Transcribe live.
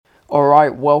All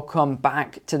right, welcome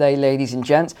back today, ladies and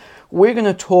gents. We're going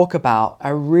to talk about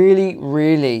a really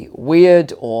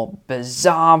weird or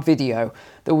bizarre video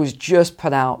that was just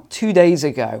put out 2 days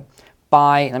ago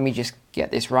by, let me just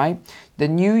get this right, the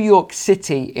New York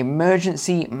City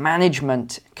Emergency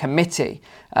Management Committee.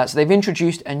 So they've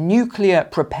introduced a nuclear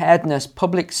preparedness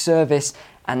public service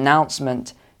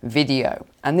announcement video.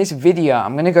 And this video,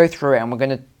 I'm going to go through it and we're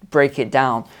going to break it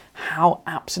down, how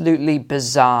absolutely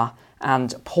bizarre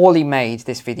and poorly made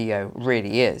this video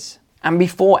really is. And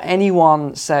before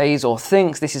anyone says or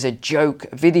thinks this is a joke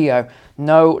video,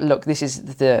 no, look, this is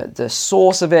the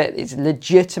source of it. It's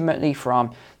legitimately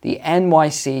from the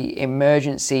NYC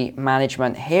Emergency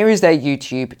Management. Here is their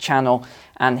YouTube channel,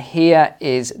 and here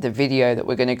is the video that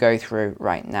we're going to go through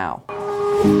right now.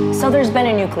 So there's been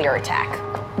a nuclear attack.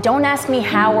 Don't ask me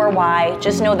how or why,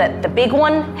 just know that the big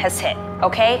one has hit,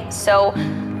 okay? So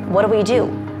what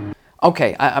do?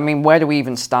 Okay, I mean, where do we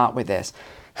even start with this?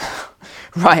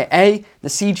 Right, the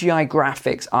CGI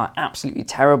graphics are absolutely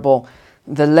terrible.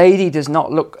 The lady does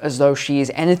not look as though she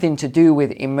is anything to do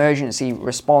with emergency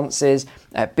responses.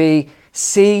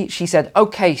 C, she said,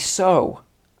 okay, so.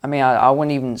 I mean, I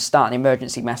wouldn't even start an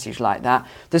emergency message like that.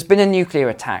 There's been a nuclear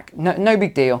attack. No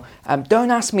big deal. Don't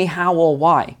ask me how or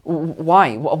why.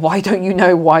 Why don't you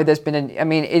know why there's been I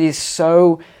mean, it is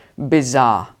so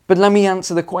bizarre. But let me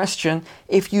answer the question.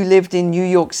 If you lived in New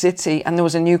York City and there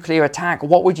was a nuclear attack,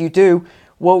 what would you do?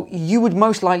 Well, you would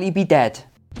most likely be dead.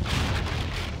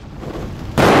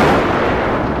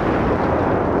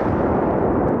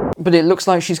 But it looks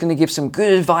like she's going to give some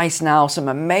good advice now, some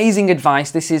amazing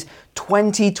advice. This is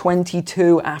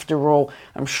 2022 after all.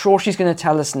 I'm sure she's going to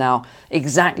tell us now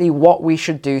exactly what we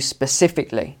should do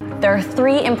specifically. There are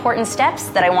 3 important steps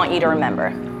that I want you to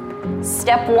remember.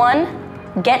 Step 1,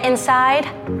 get inside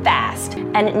fast.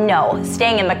 And no,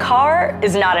 staying in the car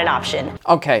is not an option.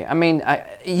 Okay, I mean,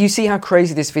 you see how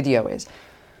crazy this video is.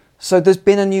 So there's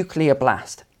been a nuclear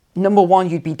blast. Number 1,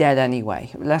 you'd be dead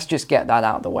anyway. Let's just get that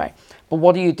out of the way. But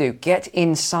what do? Get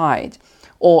inside.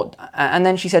 And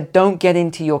then she said, don't get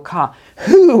into your car.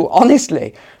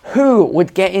 Honestly, who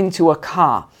would get into a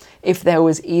car if there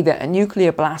was either a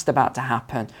nuclear blast about to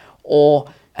happen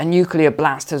or a nuclear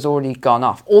blast has already gone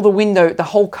off? Or the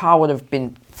whole car would have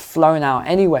been flown out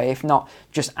anyway, if not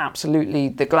just absolutely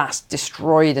the glass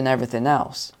destroyed and everything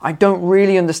else. I don't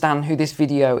really understand who this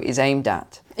video is aimed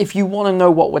at. If you want to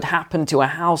know what would happen to a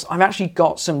house, I've actually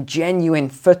got some genuine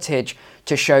footage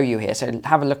to show you here, so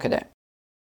have a look at it.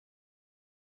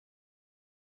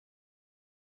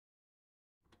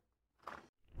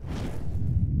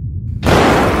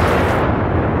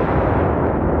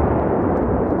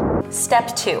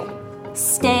 Step 2,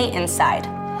 stay inside.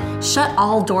 Shut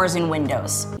all doors and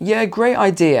windows. Yeah, great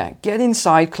idea. Get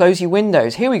inside, close your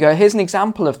windows. Here we go, here's an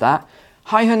example of that.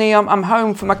 Hi honey, I'm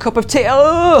home for my cup of tea.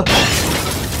 Oh!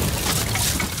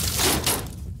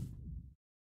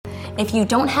 If you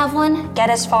don't have one, get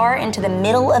as far into the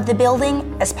middle of the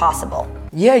building as possible.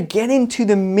 Yeah, get into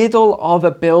the middle of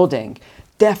a building.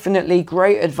 Definitely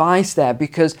great advice there,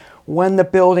 because when the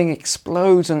building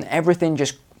explodes and everything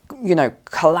just,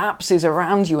 collapses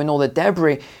around you and all the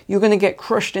debris, you're going to get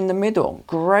crushed in the middle.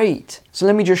 Great. So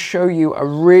let me just show you a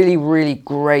really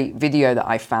great video that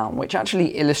I found, which actually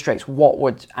illustrates what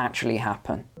would actually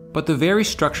happen. But the very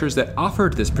structures that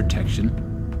offered this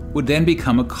protection would then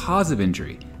become a cause of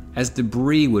injury, as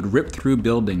debris would rip through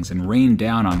buildings and rain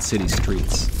down on city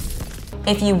streets.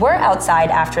 If you were outside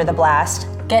after the blast,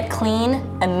 get clean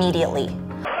immediately.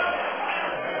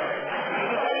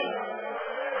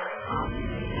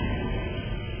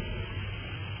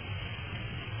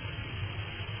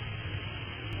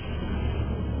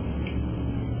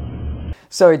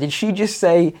 Sorry, did she just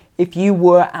say, if you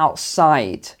were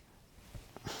outside,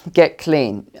 get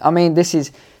clean? I mean, this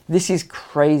is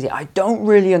crazy. I don't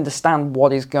really understand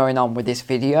what is going on with this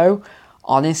video,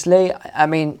 honestly. I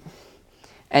mean,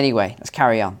 anyway, let's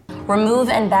carry on. Remove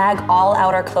and bag all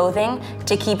outer clothing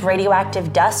to keep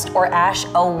radioactive dust or ash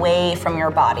away from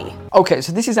your body. Okay,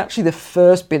 so this is actually the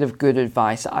first bit of good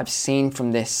advice that I've seen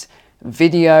from this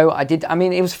video. I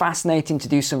mean, it was fascinating to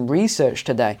do some research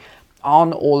today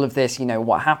on all of this,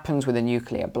 what happens with a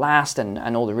nuclear blast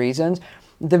and all the reasons.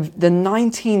 The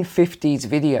 1950s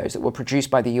videos that were produced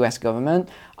by the US government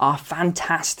are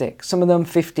fantastic. Some of them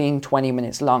 15, 20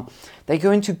 minutes long. They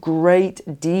go into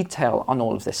great detail on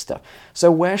all of this stuff. So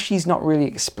where she's not really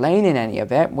explaining any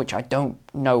of it, which I don't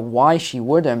know why she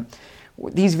wouldn't,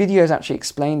 these videos actually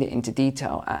explained it into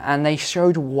detail, and they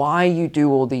showed why you do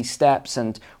all these steps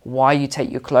and why you take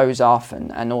your clothes off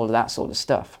and all of that sort of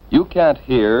stuff. You can't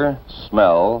hear,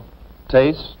 smell,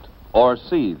 taste, or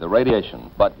see the radiation,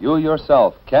 but you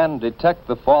yourself can detect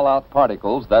the fallout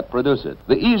particles that produce it.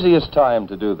 The easiest time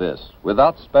to do this,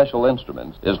 without special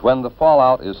instruments, is when the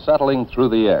fallout is settling through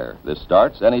the air. This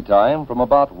starts any time from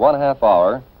about 1/2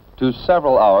 hour to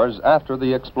several hours after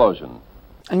the explosion.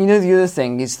 And you know, the other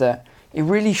thing is that it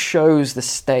really shows the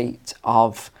state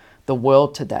of the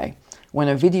world today when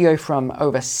a video from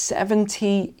over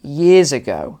 70 years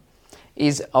ago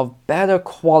is of better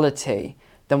quality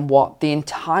than what the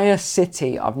entire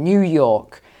city of New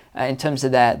York, in terms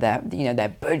of their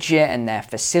budget and their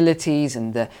facilities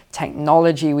and the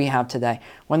technology we have today,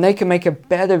 when they can make a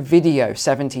better video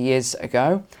 70 years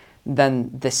ago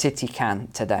than the city can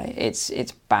today. It's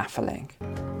baffling.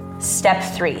 Step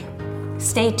 3.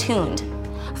 Stay tuned.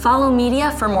 Follow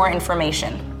media for more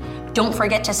information. Don't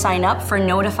forget to sign up for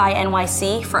Notify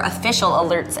NYC for official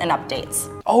alerts and updates.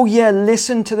 Oh yeah,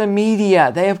 listen to the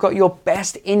media. They have got your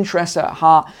best interests at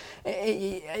heart.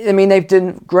 I mean, they've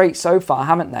done great so far,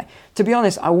 haven't they? To be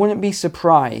honest, I wouldn't be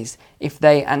surprised if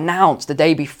they announced the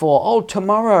day before, oh,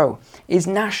 tomorrow is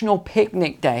National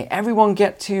Picnic Day. Everyone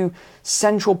get to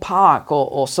Central Park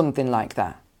or something like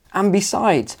that. And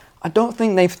besides, I don't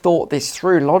think they've thought this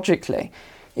through logically.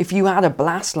 If you had a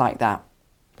blast like that,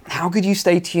 how could you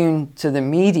stay tuned to the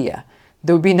media?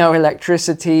 There would be no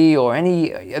electricity or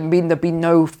there'd be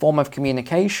no form of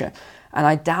communication. And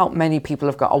I doubt many people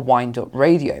have got a wind-up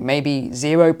radio. Maybe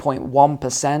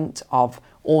 0.1% of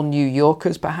all New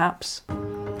Yorkers, perhaps.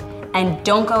 And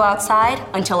don't go outside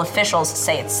until officials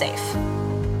say it's safe.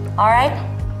 All right?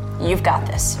 You've got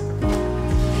this.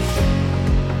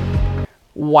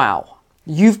 Wow.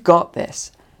 You've got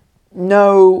this.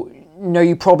 No,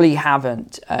 you probably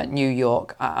haven't, New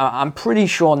York. I'm pretty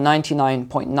sure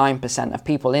 99.9% of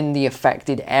people in the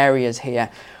affected areas here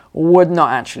would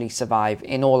not actually survive,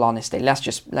 in all honesty. Let's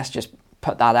just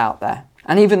put that out there.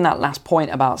 And even that last point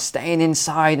about staying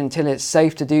inside until it's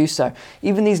safe to do so,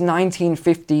 even these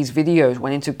 1950s videos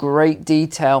went into great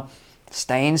detail.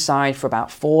 Stay inside for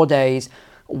about 4 days.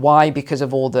 Why? Because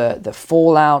of all the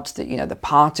fallout, the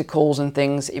particles and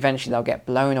things. Eventually they'll get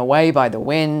blown away by the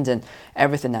wind and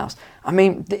everything else. I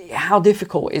mean, how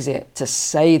difficult is it to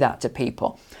say that to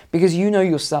people? Because you know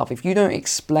yourself, if you don't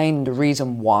explain the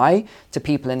reason why to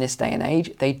people in this day and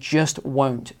age, they just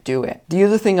won't do it. The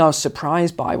other thing I was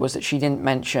surprised by was that she didn't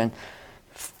mention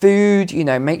food.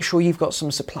 Make sure you've got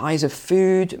some supplies of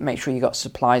food, make sure you've got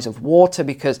supplies of water,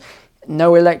 because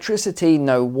no electricity,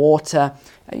 no water,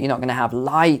 you're not going to have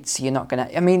lights,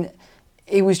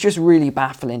 it was just really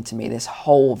baffling to me, this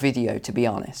whole video, to be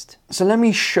honest. So let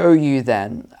me show you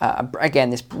then, again,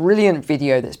 this brilliant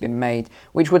video that's been made,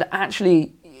 which would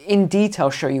actually in detail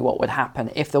show you what would happen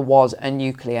if there was a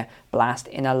nuclear blast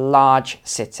in a large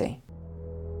city.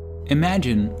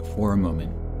 Imagine for a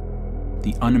moment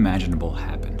the unimaginable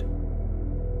happened.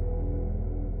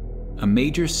 A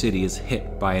major city is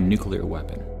hit by a nuclear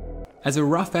weapon. As a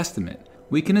rough estimate,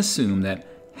 we can assume that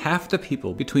half the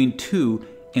people between 2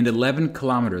 and 11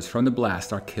 kilometers from the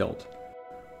blast are killed,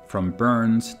 from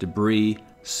burns, debris,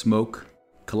 smoke,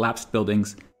 collapsed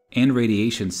buildings, and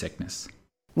radiation sickness.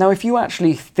 Now, if you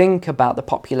actually think about the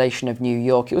population of New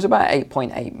York, it was about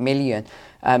 8.8 million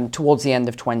towards the end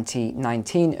of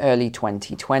 2019, early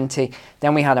 2020.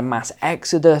 Then we had a mass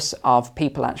exodus of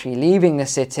people actually leaving the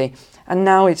city, and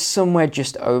now it's somewhere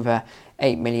just over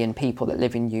 8 million people that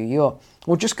live in New York.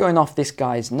 Well, just going off this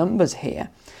guy's numbers here,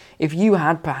 if you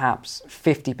had perhaps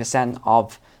 50%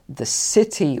 of the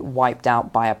city wiped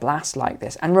out by a blast like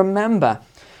this, and remember,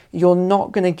 you're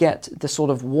not going to get the sort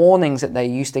of warnings that they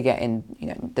used to get in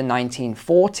the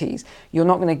 1940s. You're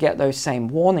not going to get those same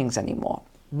warnings anymore.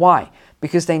 Why?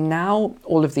 Because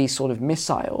all of these sort of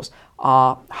missiles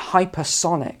are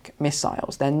hypersonic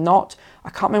missiles. They're not, I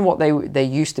can't remember what they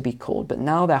used to be called, but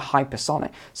now they're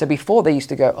hypersonic. So before they used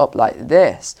to go up like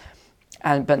this,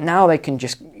 but now they can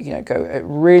just go at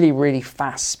really, really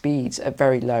fast speeds at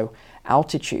very low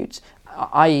altitudes,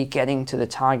 i.e. getting to the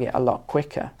target a lot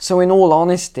quicker. So in all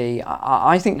honesty,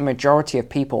 I think the majority of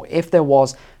people, if there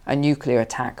was a nuclear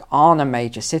attack on a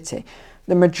major city,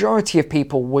 the majority of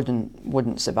people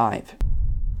wouldn't survive.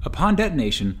 Upon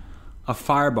detonation, a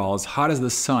fireball as hot as the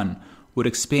sun would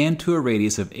expand to a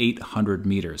radius of 800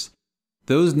 meters.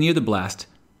 Those near the blast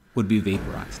would be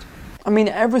vaporized. I mean,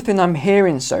 everything I'm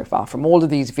hearing so far from all of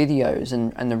these videos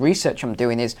and the research I'm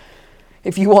doing is,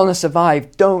 if you want to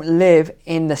survive, don't live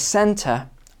in the center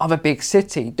of a big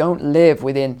city. Don't live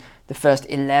within the first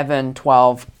 11,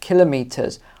 12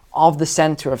 kilometers of the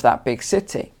center of that big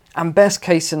city. And best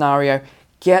case scenario,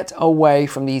 get away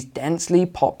from these densely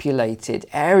populated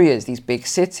areas, these big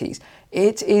cities.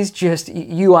 It is just,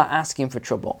 you are asking for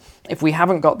trouble. If we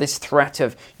haven't got this threat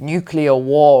of nuclear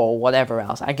war or whatever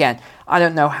else, again, I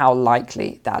don't know how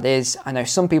likely that is. I know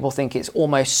some people think it's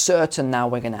almost certain now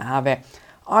we're going to have it.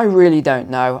 I really don't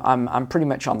know. I'm pretty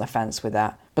much on the fence with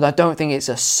that. But I don't think it's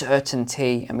a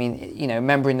certainty. I mean, you know,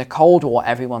 remember in the Cold War,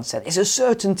 everyone said it's a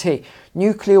certainty,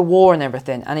 nuclear war and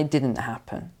everything, and it didn't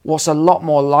happen. What's a lot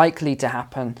more likely to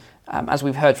happen, as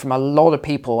we've heard from a lot of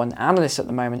people and analysts at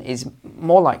the moment, is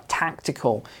more like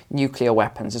tactical nuclear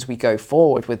weapons as we go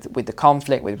forward with the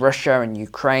conflict with Russia and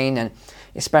Ukraine, and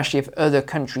especially if other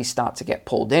countries start to get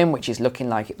pulled in, which is looking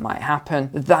like it might happen.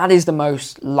 That is the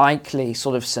most likely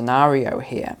sort of scenario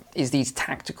here, is these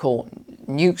tactical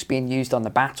nukes being used on the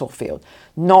battlefield,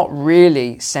 not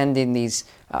really sending these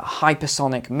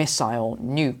hypersonic missile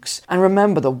nukes. And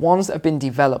remember, the ones that have been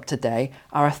developed today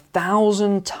are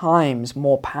 1,000 times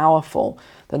more powerful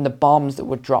than the bombs that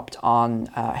were dropped on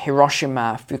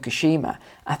Hiroshima, Fukushima.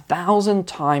 1,000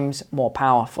 times more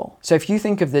powerful. So if you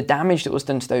think of the damage that was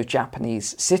done to those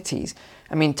Japanese cities,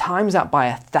 I mean, times that by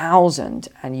 1,000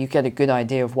 and you get a good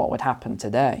idea of what would happen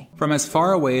today. From as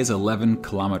far away as 11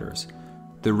 kilometers,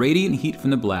 the radiant heat from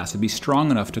the blast would be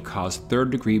strong enough to cause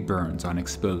third-degree burns on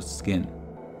exposed skin.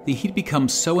 The heat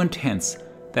becomes so intense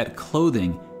that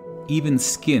clothing, even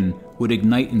skin, would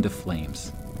ignite into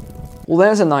flames. Well,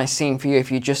 there's a nice scene for you if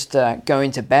you're just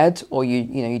going to bed, or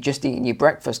you're just eating your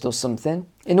breakfast or something.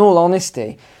 In all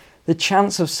honesty, the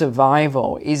chance of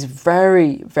survival is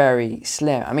very, very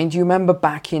slim. I mean, do you remember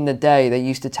back in the day they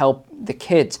used to tell the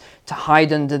kids to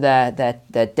hide under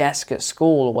their desk at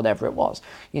school or whatever it was?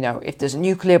 You know, if there's a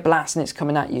nuclear blast and it's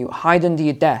coming at you, hide under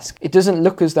your desk. It doesn't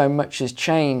look as though much has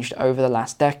changed over the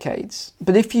last decades.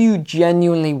 But if you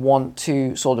genuinely want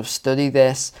to sort of study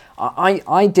this,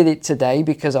 I did it today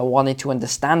because I wanted to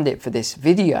understand it for this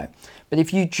video. But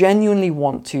if you genuinely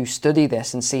want to study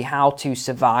this and see how to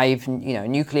survive,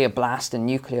 nuclear blast and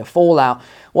nuclear fallout,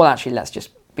 well, actually, let's just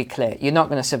be clear. You're not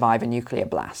going to survive a nuclear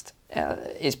blast.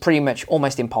 It's pretty much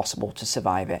almost impossible to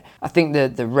survive it. I think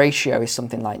the ratio is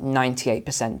something like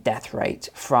 98% death rate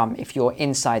from if you're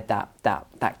inside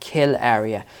that kill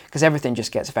area, because everything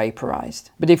just gets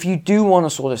vaporized. But if you do want to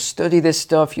sort of study this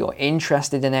stuff, you're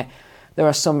interested in it, there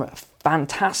are some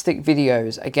fantastic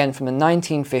videos, again from the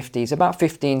 1950s, about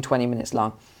 15-20 minutes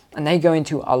long, and they go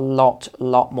into a lot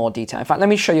more detail. In fact, let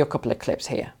me show you a couple of clips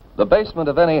here. The basement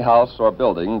of any house or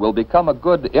building will become a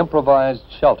good improvised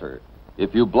shelter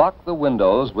if you block the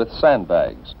windows with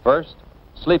sandbags. First,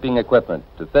 sleeping equipment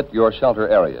to fit your shelter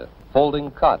area, folding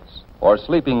cots or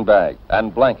sleeping bag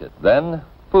and blanket. Then,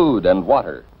 food and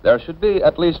water. There should be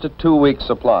at least a 2-week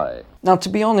supply. Now, to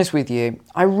be honest with you,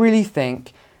 I really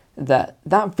think that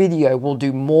video will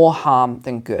do more harm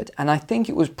than good. And I think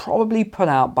it was probably put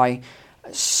out by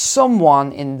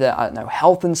someone in the,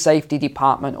 health and safety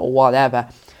department or whatever,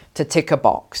 to tick a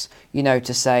box,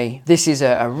 to say this is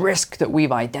a risk that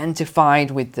we've identified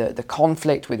with the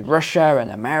conflict with Russia and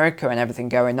America and everything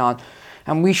going on.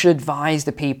 And we should advise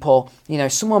the people,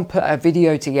 someone put a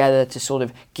video together to sort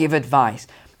of give advice.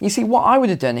 You see, what I would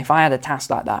have done if I had a task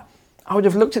like that, I would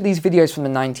have looked at these videos from the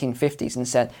 1950s and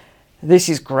said, this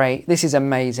is great, this is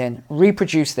amazing,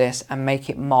 reproduce this and make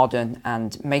it modern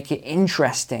and make it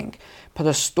interesting. Put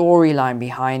a storyline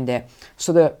behind it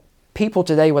so that people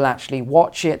today will actually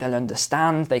watch it, they'll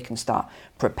understand, they can start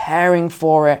preparing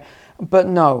for it. But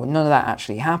no, none of that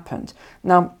actually happened.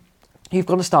 Now, you've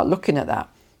got to start looking at that.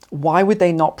 Why would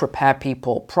they not prepare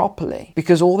people properly?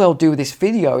 Because all they'll do with this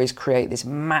video is create this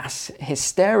mass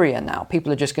hysteria now. People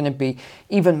are just going to be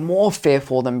even more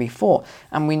fearful than before.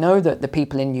 And we know that the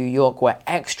people in New York were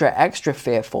extra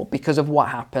fearful because of what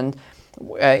happened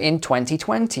in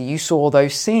 2020. You saw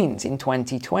those scenes in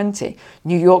 2020.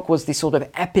 New York was the sort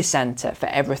of epicenter for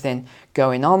everything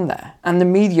going on there. And the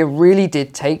media really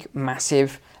did take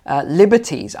massive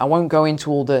liberties. I won't go into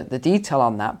all the detail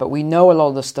on that, but we know a lot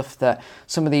of the stuff that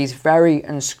some of these very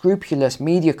unscrupulous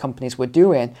media companies were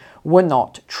doing were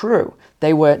not true.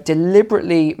 They were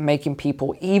deliberately making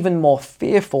people even more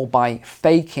fearful by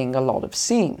faking a lot of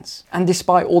scenes. And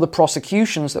despite all the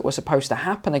prosecutions that were supposed to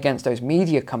happen against those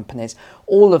media companies,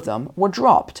 all of them were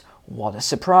dropped. What a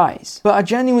surprise. But I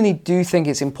genuinely do think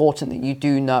it's important that you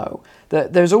do know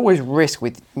that there's always risk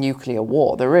with nuclear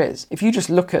war. There is. If you just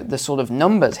look at the sort of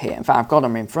numbers here, in fact, I've got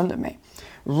them in front of me.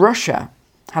 Russia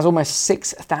has almost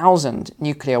 6,000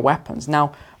 nuclear weapons.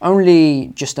 Now,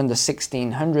 only just under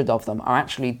 1,600 of them are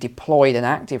actually deployed and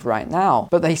active right now,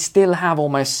 but they still have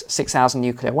almost 6,000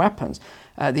 nuclear weapons.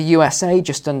 The USA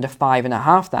just under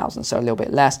 5,500, so a little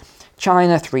bit less.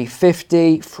 China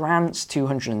 350, France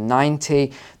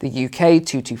 290, the UK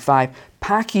 225,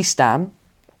 Pakistan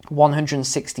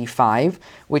 165,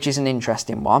 which is an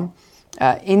interesting one.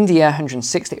 India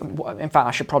 160. In fact,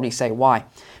 I should probably say why,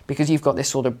 because you've got this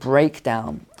sort of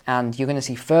breakdown, and you're going to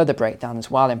see further breakdown as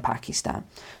well in Pakistan.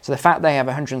 So the fact they have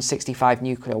 165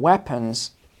 nuclear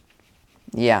weapons,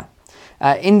 yeah.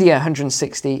 India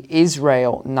 160,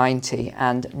 Israel 90,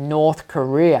 and North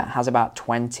Korea has about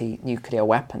 20 nuclear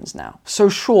weapons now. So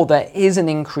sure, there is an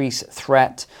increased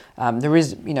threat. There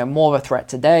is, more of a threat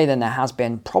today than there has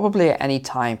been probably at any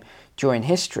time during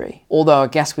history. Although I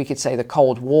guess we could say the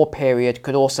Cold War period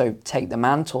could also take the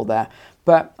mantle there.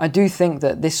 But I do think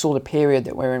that this sort of period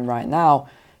that we're in right now,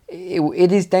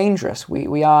 it is dangerous.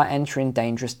 We are entering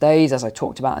dangerous days, as I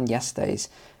talked about in yesterday's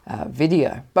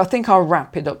video. But I think I'll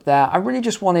wrap it up there. I really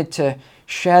just wanted to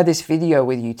share this video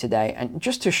with you today, and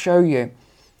just to show you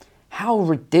how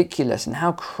ridiculous and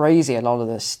how crazy a lot of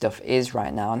this stuff is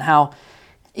right now, and how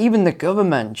even the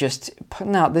government just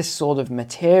putting out this sort of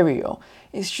material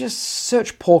is just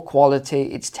such poor quality.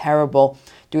 It's terrible,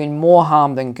 doing more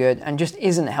harm than good, and just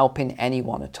isn't helping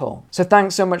anyone at all. So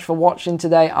thanks so much for watching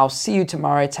today. I'll see you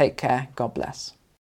tomorrow. Take care. God bless.